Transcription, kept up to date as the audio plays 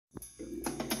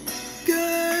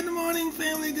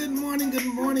family. Good morning. Good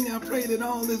morning. I pray that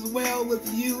all is well with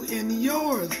you and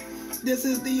yours. This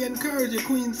is the Encourager,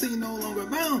 Queen C, no longer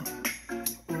bound.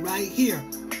 Right here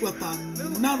with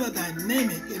another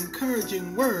dynamic,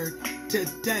 encouraging word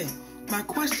today. My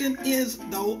question is,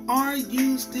 though, are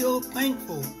you still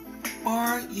thankful?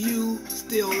 Are you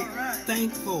still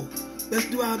thankful?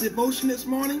 Let's do our devotion this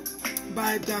morning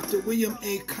by Dr. William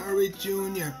A. Curry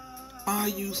Jr. Are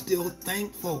you still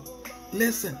thankful?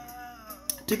 Listen,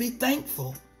 to be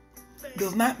thankful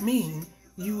does not mean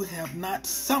you have not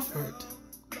suffered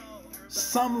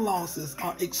some losses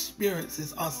or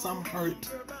experiences or some hurt.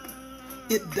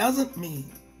 It doesn't mean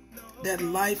that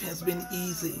life has been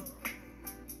easy.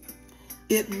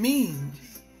 It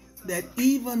means that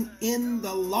even in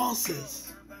the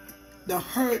losses, the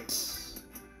hurts,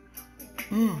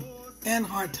 and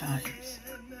hard times,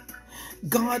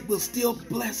 God will still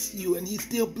bless you, and He's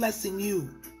still blessing you,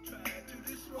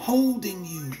 holding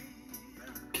you,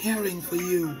 caring for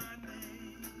you,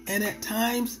 and at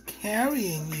times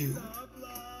carrying you.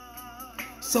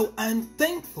 So I'm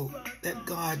thankful that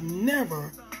God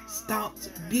never stops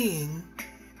being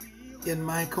in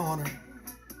my corner.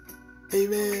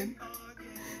 Amen.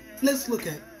 Let's look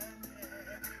at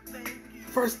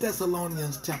 1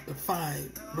 Thessalonians chapter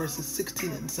 5, verses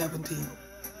 16 and 17.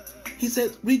 He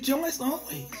says, rejoice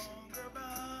always.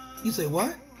 You say,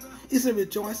 what? He said,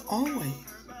 rejoice always.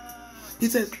 He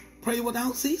says, pray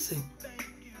without ceasing.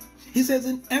 He says,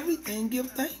 in everything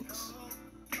give thanks.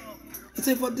 He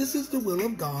said, for this is the will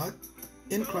of God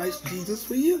in Christ Jesus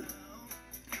for you.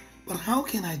 But how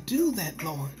can I do that,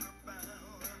 Lord?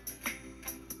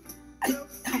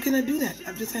 How can I do that?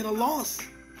 I've just had a loss.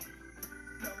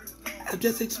 I've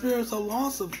just experienced a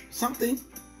loss of something.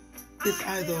 It's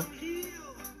either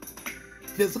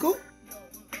physical,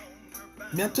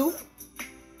 mental,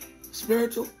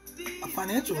 spiritual, or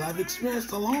financial. I've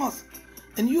experienced a loss.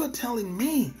 And you are telling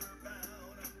me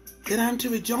that I'm to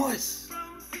rejoice.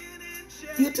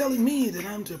 You're telling me that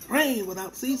I'm to pray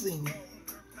without ceasing.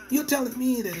 You're telling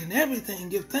me that in everything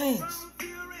give thanks.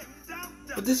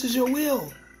 But this is your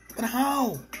will. But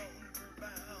how?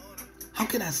 How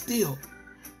can I still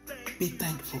be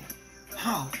thankful?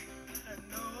 How?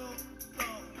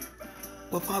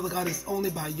 Well, Father God, it's only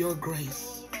by your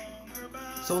grace.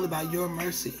 It's only by your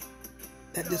mercy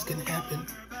that this can happen.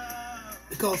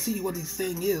 Because see, what he's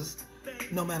saying is,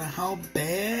 no matter how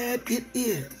bad it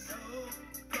is,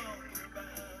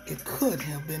 it could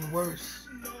have been worse.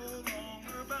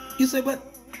 You say, but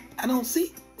I don't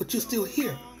see, but you're still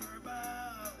here.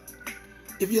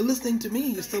 If you're listening to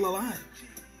me, you're still alive.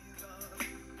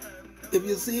 If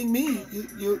you're seeing me,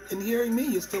 you're and hearing me,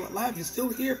 you're still alive. You're still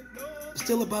here. You're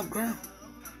still above ground.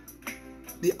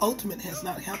 The ultimate has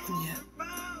not happened yet.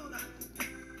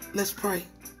 Let's pray.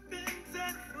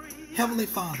 Heavenly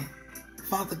Father,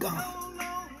 Father God,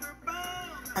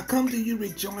 I come to you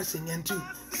rejoicing and to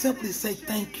simply say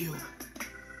thank you.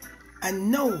 I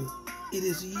know it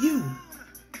is you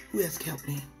who has kept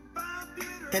me.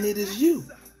 And it is you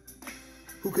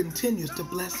who continues to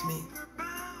bless me.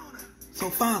 So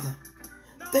Father,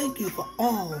 thank you for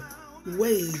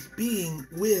always being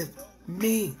with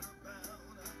me.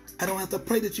 I don't have to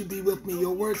pray that you be with me.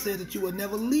 Your word said that you will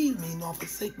never leave me nor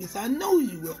forsake me. So I know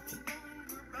you with me.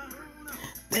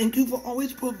 Thank you for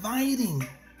always providing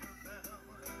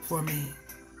for me.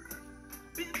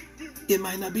 It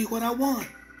might not be what I want,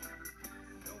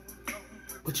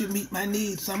 but you meet my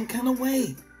needs some kind of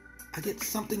way. I get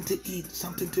something to eat,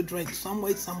 something to drink, some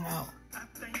way, somehow.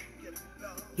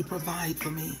 You provide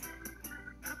for me.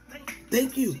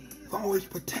 Thank you for always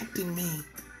protecting me.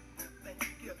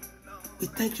 We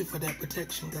thank you for that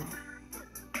protection,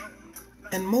 God.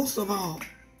 And most of all,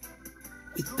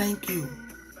 we thank you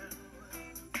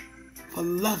for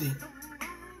loving.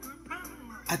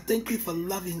 I thank you for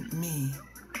loving me.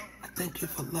 I thank you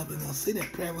for loving us. Say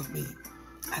that prayer with me.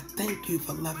 I thank you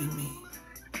for loving me.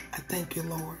 I thank you,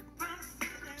 Lord.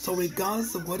 So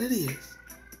regardless of what it is,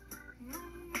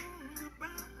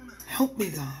 help me,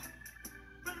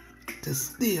 God, to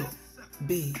still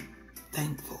be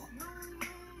thankful.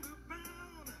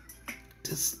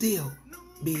 To still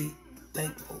be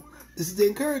thankful. This is the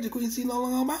Encourager, Queen C, no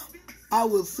longer bound. I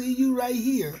will see you right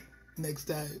here next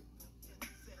time.